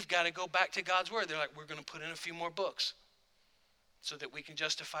 we've got to go back to God's word. They're like, we're going to put in a few more books so that we can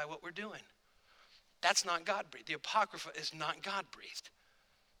justify what we're doing. That's not God-breathed. The Apocrypha is not God-breathed.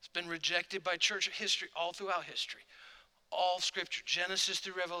 It's been rejected by church history all throughout history. All scripture, Genesis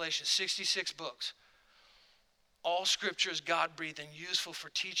through Revelation, 66 books. All scripture is God-breathed and useful for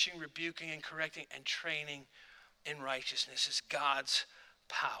teaching, rebuking, and correcting, and training in righteousness. It's God's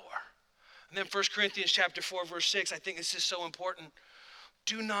power. And then 1 Corinthians chapter 4, verse 6, I think this is so important.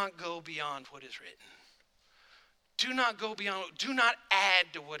 Do not go beyond what is written. Do not go beyond, do not add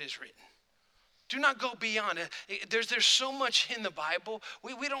to what is written. Do not go beyond it. There's so much in the Bible.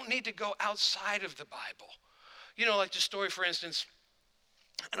 We don't need to go outside of the Bible. You know, like the story, for instance,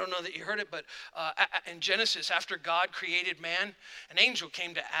 I don't know that you heard it, but in Genesis, after God created man, an angel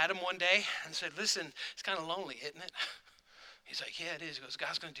came to Adam one day and said, listen, it's kind of lonely, isn't it? He's like, yeah, it is. He goes,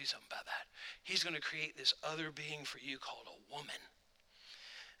 God's going to do something about that. He's going to create this other being for you called a woman.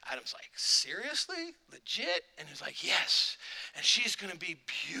 Adam's like, seriously? Legit? And he's like, yes. And she's going to be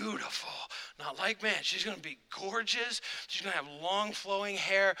beautiful. Not like man. She's going to be gorgeous. She's going to have long flowing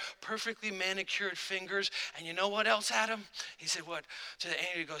hair, perfectly manicured fingers. And you know what else, Adam? He said, what? To the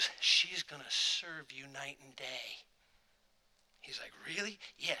angel, he goes, she's going to serve you night and day. He's like, really?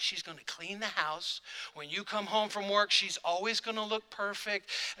 Yeah, she's going to clean the house. When you come home from work, she's always going to look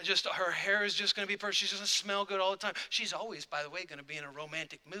perfect. And just her hair is just going to be perfect. She's going to smell good all the time. She's always, by the way, going to be in a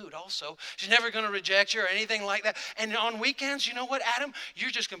romantic mood also. She's never going to reject you or anything like that. And on weekends, you know what, Adam?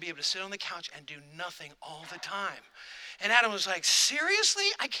 You're just going to be able to sit on the couch and do nothing all the time. And Adam was like, seriously?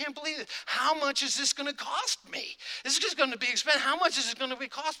 I can't believe it. How much is this going to cost me? This is just going to be expensive. How much is it going to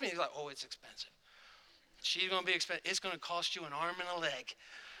cost me? He's like, oh, it's expensive. She's going to be expensive. It's going to cost you an arm and a leg.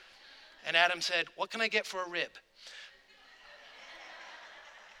 And Adam said, what can I get for a rib?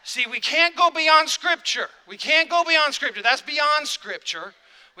 See, we can't go beyond Scripture. We can't go beyond Scripture. That's beyond Scripture.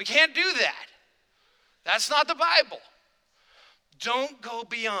 We can't do that. That's not the Bible. Don't go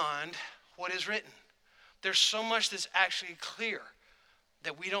beyond what is written. There's so much that's actually clear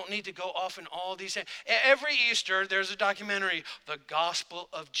that we don't need to go off in all these things. Every Easter, there's a documentary, The Gospel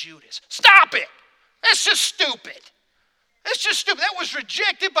of Judas. Stop it! That's just stupid. That's just stupid. That was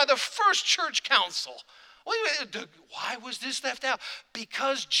rejected by the first church council. Why was this left out?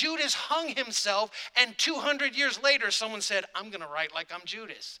 Because Judas hung himself, and 200 years later, someone said, I'm going to write like I'm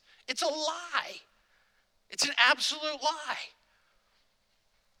Judas. It's a lie. It's an absolute lie.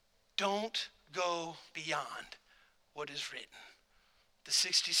 don't go beyond what is written. The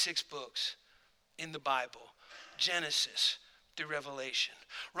 66 books in the Bible, Genesis through Revelation.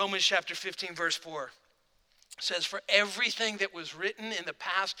 Romans chapter 15, verse 4 says, for everything that was written in the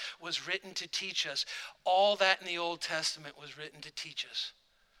past was written to teach us. All that in the Old Testament was written to teach us.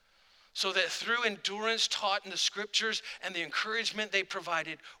 So that through endurance taught in the scriptures and the encouragement they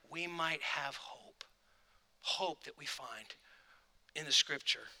provided, we might have hope. Hope that we find in the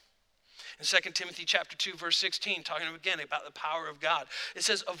scripture. In 2 Timothy chapter 2, verse 16, talking again about the power of God, it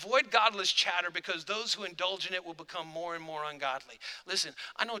says, avoid godless chatter because those who indulge in it will become more and more ungodly. Listen,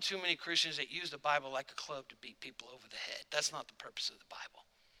 I know too many Christians that use the Bible like a club to beat people over the head. That's not the purpose of the Bible.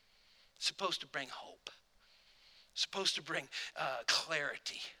 It's supposed to bring hope. It's supposed to bring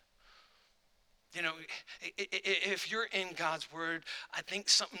clarity. You know, if you're in God's word, I think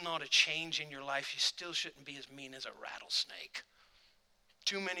something ought to change in your life. You still shouldn't be as mean as a rattlesnake.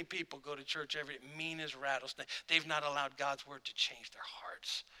 Too many people go to church every day, mean as rattlesnake. They've not allowed God's word to change their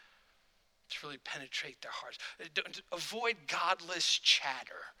hearts, to really penetrate their hearts. Avoid godless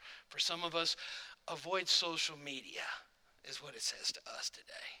chatter. For some of us, avoid social media is what it says to us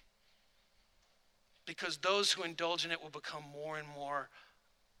today. Because those who indulge in it will become more and more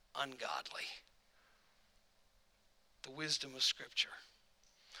ungodly. The wisdom of Scripture.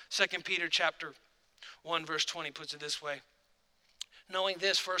 2 Peter chapter 1, verse 20 puts it this way. Knowing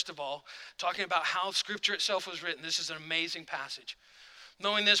this, first of all, talking about how Scripture itself was written. This is an amazing passage.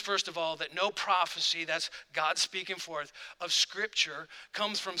 Knowing this, first of all, that no prophecy, that's God speaking forth, of Scripture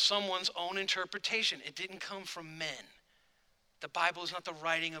comes from someone's own interpretation. It didn't come from men. The Bible is not the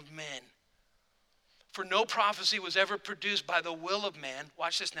writing of men. For no prophecy was ever produced by the will of man,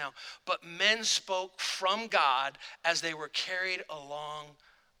 watch this now, but men spoke from God as they were carried along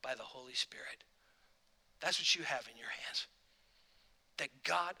by the Holy Spirit. That's what you have in your hands. That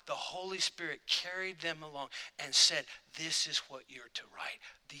God, the Holy Spirit, carried them along and said, this is what you're to write.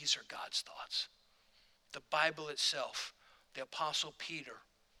 These are God's thoughts. The Bible itself, the Apostle Peter,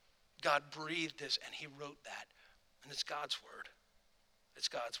 God breathed this and he wrote that. And it's God's word. It's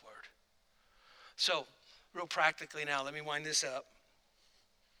God's word. So, real practically now, let me wind this up.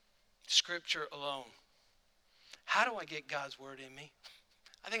 Scripture alone. How do I get God's word in me?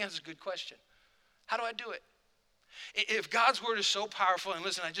 I think that's a good question. How do I do it? If God's word is so powerful, and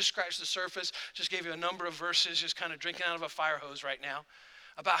listen, I just scratched the surface, just gave you a number of verses, just kind of drinking out of a fire hose right now,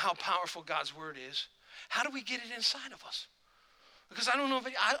 about how powerful God's word is. How do we get it inside of us? Because I don't know if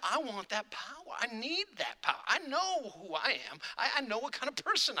I want that power. I need that power. I know who I am. I know what kind of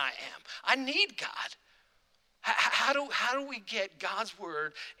person I am. I need God. How do we get God's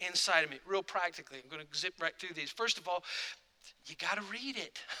word inside of me? Real practically, I'm going to zip right through these. First of all, you got to read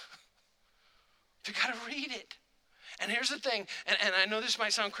it. You got to read it. And here's the thing, and I know this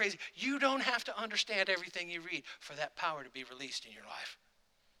might sound crazy, you don't have to understand everything you read for that power to be released in your life.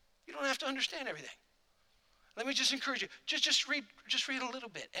 You don't have to understand everything. Let me just encourage you, just read a little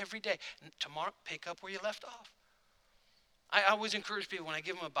bit every day. And tomorrow, pick up where you left off. I always encourage people when I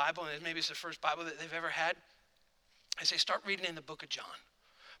give them a Bible, and maybe it's the first Bible that they've ever had, I say start reading in the book of John.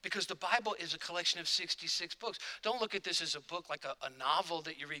 Because the Bible is a collection of 66 books. Don't look at this as a book like a novel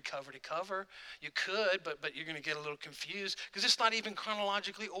that you read cover to cover. You could, but you're going to get a little confused because it's not even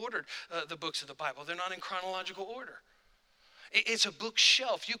chronologically ordered, the books of the Bible. They're not in chronological order. It's a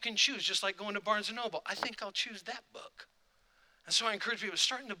bookshelf. You can choose, just like going to Barnes & Noble. I think I'll choose that book. And so I encourage people to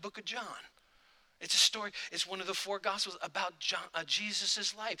start in the book of John. It's a story. It's one of the 4 Gospels about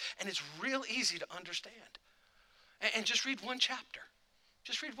Jesus' life. And it's real easy to understand. And just read one chapter.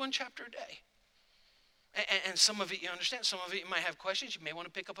 Just read one chapter a day. And some of it you understand. Some of it you might have questions. You may want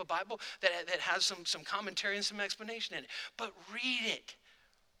to pick up a Bible that has some commentary and some explanation in it. But read it.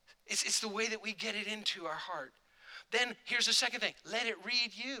 It's the way that we get it into our heart. Then here's the second thing. Let it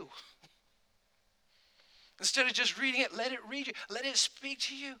read you. Instead of just reading it, let it read you. Let it speak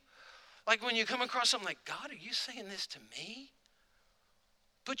to you. Like when you come across something like, God, are you saying this to me?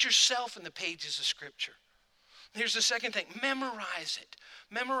 Put yourself in the pages of Scripture. Here's the second thing. Memorize it.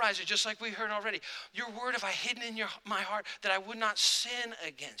 Memorize it just like we heard already. Your word have I hidden in my heart that I would not sin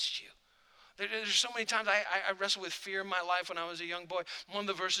against you. There's so many times I wrestled with fear in my life when I was a young boy. One of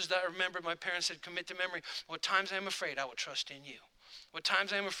the verses that I remember my parents said, commit to memory. What times I am afraid, I will trust in you. What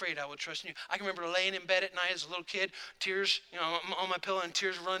times I am afraid, I will trust in you. I can remember laying in bed at night as a little kid, tears, on my pillow, and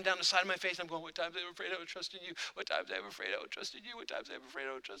tears running down the side of my face. I'm going, what times I am afraid, I will trust in you. What times I am afraid, I will trust in you. What times I am afraid,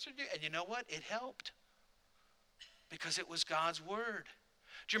 I will trust in you. And you know what? It helped. Because it was God's word.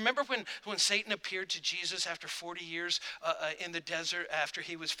 Do you remember when Satan appeared to Jesus after 40 years in the desert after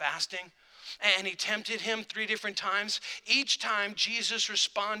he was fasting? And he tempted him 3 different times. Each time Jesus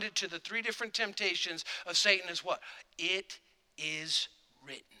responded to the 3 different temptations of Satan as what? It is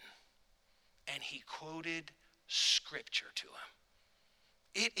written. And he quoted scripture to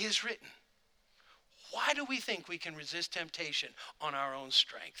him. It is written. Why do we think we can resist temptation on our own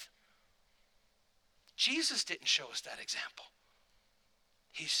strength? Jesus didn't show us that example.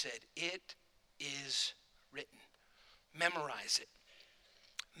 He said, it is written. Memorize it.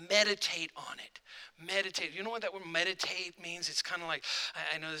 Meditate on it. Meditate. You know what that word meditate means? It's kind of like,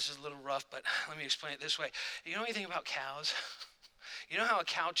 I know this is a little rough, but let me explain it this way. You know anything about cows? You know how a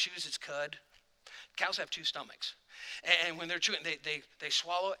cow chews its cud? Cows have 2 stomachs. And when they're chewing, they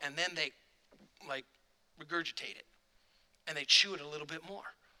swallow and then they like regurgitate it. And they chew it a little bit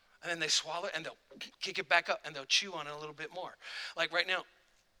more. And then they swallow it and they'll kick it back up and they'll chew on it a little bit more. Like right now,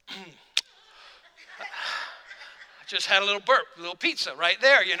 I just had a little burp, a little pizza right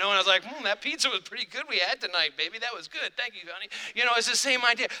there, and I was like, that pizza was pretty good we had tonight, baby. That was good. Thank you, honey. It's the same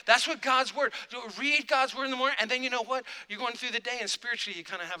idea. That's what God's word. Read God's word in the morning, and then you know what? You're going through the day, and spiritually you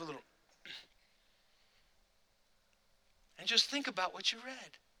kind of have a little. And just think about what you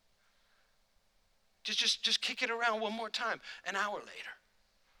read. Just kick it around one more time. An hour later.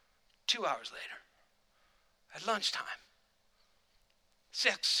 2 hours later. At lunchtime.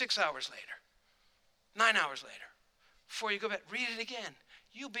 6 hours later. 9 hours later. Before you go back, read it again.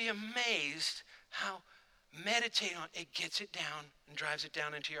 You'll be amazed how meditate on it gets it down and drives it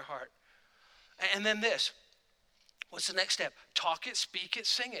down into your heart. And then this. What's the next step? Talk it, speak it,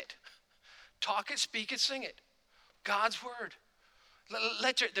 sing it. Talk it, speak it, sing it. God's word.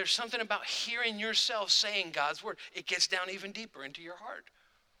 There's something about hearing yourself saying God's word. It gets down even deeper into your heart.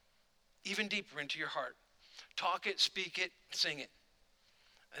 Even deeper into your heart. Talk it, speak it, sing it.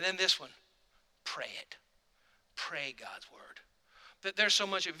 And then this one. Pray it. Pray God's word. There's so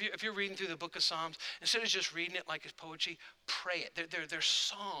much. If you're reading through the book of Psalms, instead of just reading it like it's poetry, pray it. They're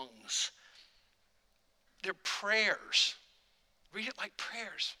songs. They're prayers. Read it like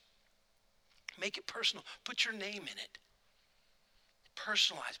prayers. Make it personal. Put your name in it.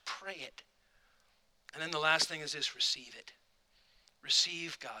 Personalize. Pray it. And then the last thing is this: receive it.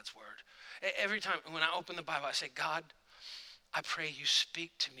 Receive God's word. Every time when I open the Bible, I say, God, I pray you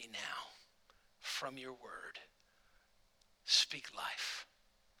speak to me now from your word. Speak life.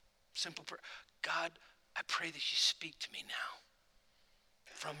 Simple prayer. God, I pray that you speak to me now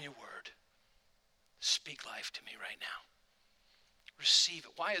from your word. Speak life to me right now. Receive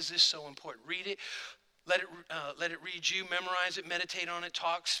it. Why is this so important? Read it. Let it read you. Memorize it. Meditate on it.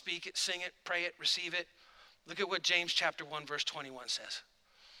 Talk, speak it, sing it, pray it, receive it. Look at what James chapter 1 verse 21 says.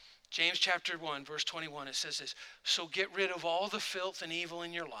 James chapter 1 verse 21, it says this. So get rid of all the filth and evil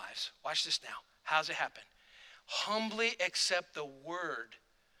in your lives. Watch this now. How's it happen? Humbly accept the word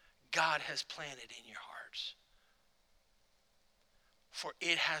God has planted in your hearts. For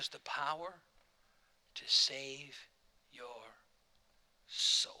it has the power to save your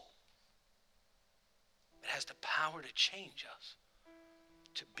soul. It has the power to change us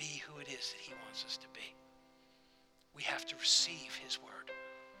to be who it is that he wants us to be. We have to receive his word.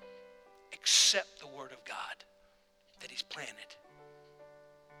 Accept the word of God that he's planted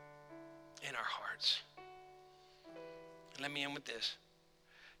in our hearts. And let me end with this.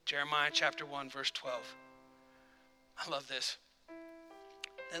 Jeremiah chapter 1 verse 12. I love this.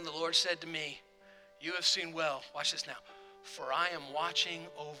 Then the Lord said to me, you have seen well, watch this now, for I am watching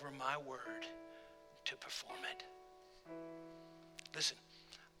over my word to perform it. Listen,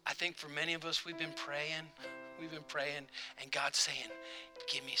 I think for many of us, we've been praying, and God's saying,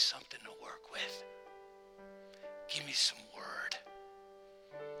 give me something to work with. Give me some word.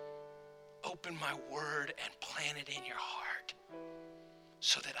 Open my word and plant it in your heart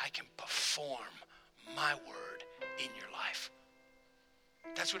so that I can perform my word in your life.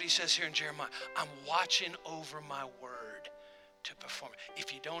 That's what he says here in Jeremiah. I'm watching over my word to perform it.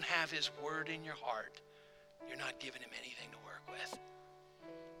 If you don't have his word in your heart, you're not giving him anything to work with.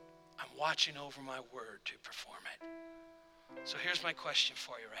 I'm watching over my word to perform it. So here's my question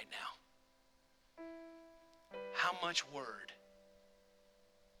for you right now. How much word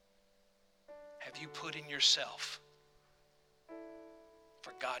have you put in yourself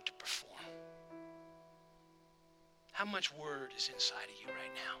for God to perform? How much word is inside of you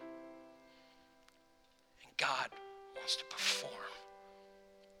right now? And God wants to perform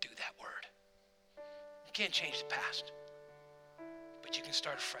through that word. You can't change the past, but you can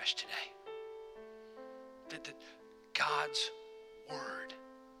start afresh today. That God's word,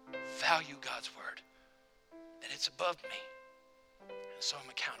 value God's word, that it's above me, And so I'm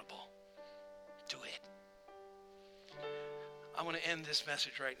accountable to it. I want to end this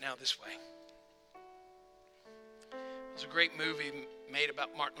message right now this way. There's a great movie made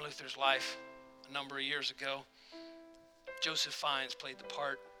about Martin Luther's life a number of years ago. Joseph Fiennes played the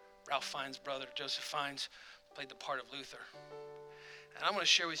part. Ralph Fiennes' brother, Joseph Fiennes, played the part of Luther. And I'm going to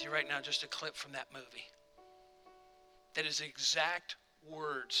share with you right now just a clip from that movie. That is exact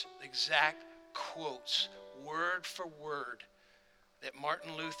words, exact quotes, word for word, that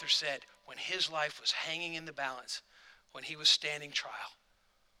Martin Luther said when his life was hanging in the balance, when he was standing trial.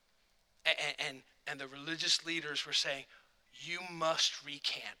 And the religious leaders were saying, you must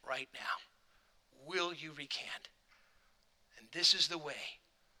recant right now. Will you recant? And this is the way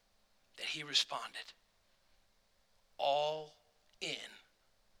that he responded. All in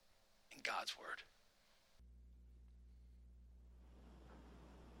God's word.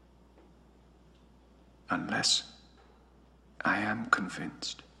 Unless I am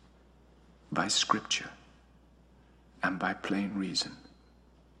convinced by Scripture and by plain reason,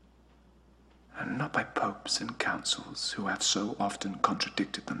 and not by popes and councils who have so often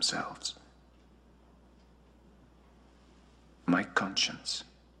contradicted themselves. My conscience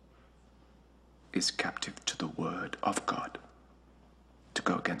is captive to the word of God. To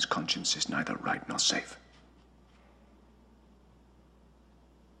go against conscience is neither right nor safe.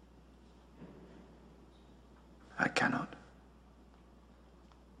 I cannot,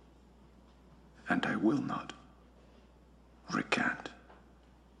 and I will not recant.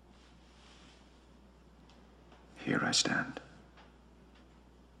 Here I stand.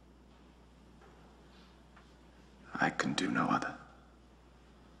 I can do no other.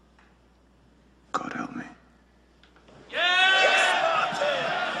 God help me.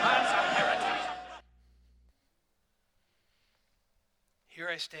 Here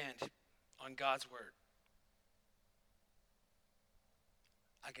I stand on God's word.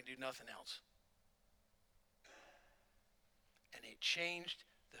 I can do nothing else. And it changed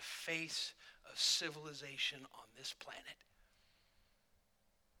the face of civilization on this planet.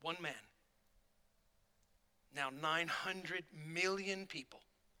 One man, now 900 million people,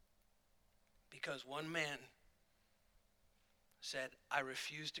 because one man said, I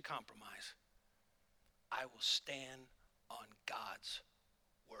refuse to compromise. I will stand on God's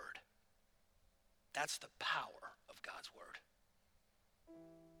word. That's the power of God's word.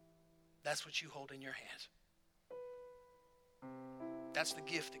 That's what you hold in your hands. That's the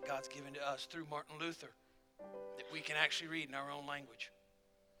gift that God's given to us through Martin Luther, that we can actually read in our own language.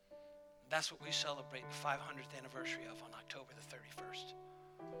 That's what we celebrate the 500th anniversary of on October the 31st.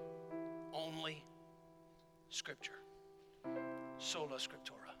 Only Scripture. Sola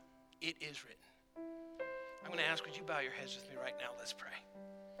Scriptura. It is written. I'm going to ask, would you bow your heads with me right now? Let's pray.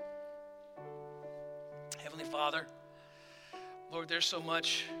 Heavenly Father, Lord, there's so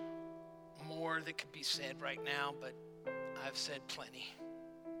much more that could be said right now, but I've said plenty.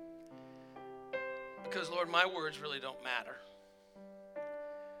 Because, Lord, my words really don't matter.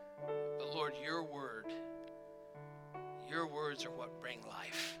 But, Lord, your words are what bring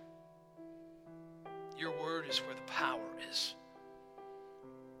life. Your word is where the power is.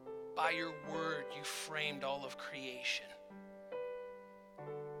 By your word, you framed all of creation.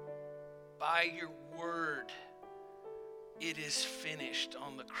 By your word, it is finished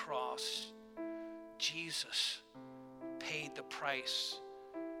on the cross. Jesus paid the price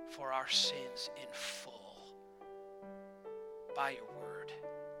for our sins in full. By your word.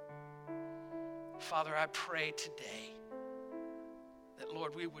 Father, I pray today that,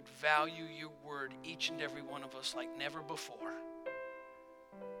 Lord, we would value your word, each and every one of us, like never before.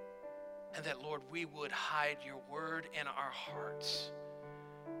 And that, Lord, we would hide your word in our hearts.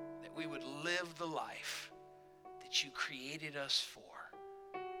 That we would live the life that you created us for.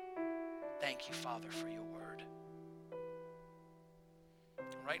 Thank you, Father, for your word.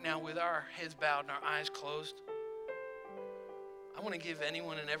 Right now, with our heads bowed and our eyes closed, I want to give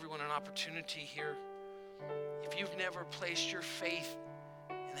anyone and everyone an opportunity here. If you've never placed your faith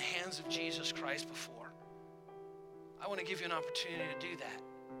in the hands of Jesus Christ before, I want to give you an opportunity to do that.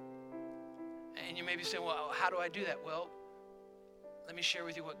 And you may be saying, well, how do I do that? Well, let me share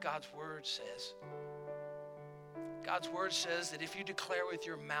with you what God's word says. God's word says that if you declare with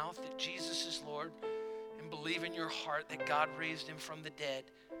your mouth that Jesus is Lord and believe in your heart that God raised him from the dead,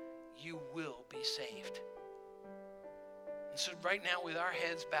 you will be saved. And so right now, with our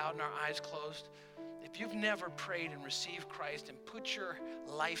heads bowed and our eyes closed, if you've never prayed and received Christ and put your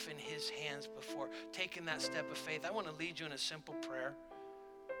life in his hands before taking that step of faith, I want to lead you in a simple prayer.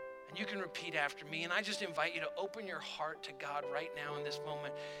 And you can repeat after me. And I just invite you to open your heart to God right now in this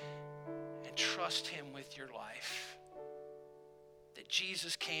moment and trust him with your life.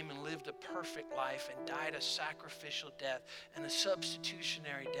 Jesus came and lived a perfect life and died a sacrificial death and a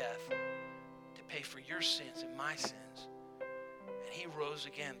substitutionary death to pay for your sins and my sins. And he rose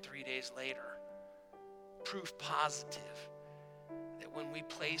again 3 days later. Proof positive that when we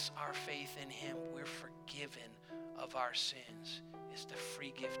place our faith in him, we're forgiven of our sins. It's the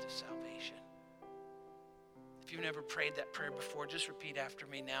free gift of salvation. If you've never prayed that prayer before, just repeat after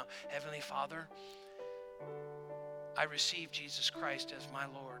me now. Heavenly Father, I receive Jesus Christ as my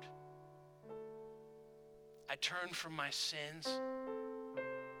Lord. I turn from my sins.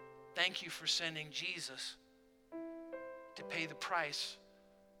 Thank you for sending Jesus to pay the price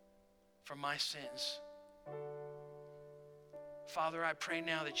for my sins. Father, I pray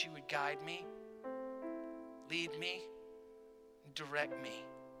now that you would guide me, lead me, and direct me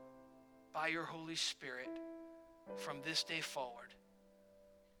by your Holy Spirit from this day forward.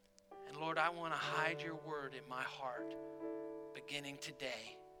 And Lord, I want to hide your word in my heart beginning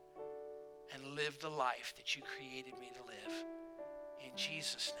today and live the life that you created me to live. In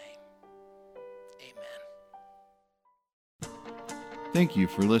Jesus' name, amen. Thank you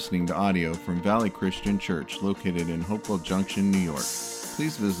for listening to audio from Valley Christian Church located in Hopewell Junction, New York.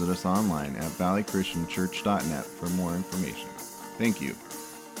 Please visit us online at valleychristianchurch.net for more information. Thank you.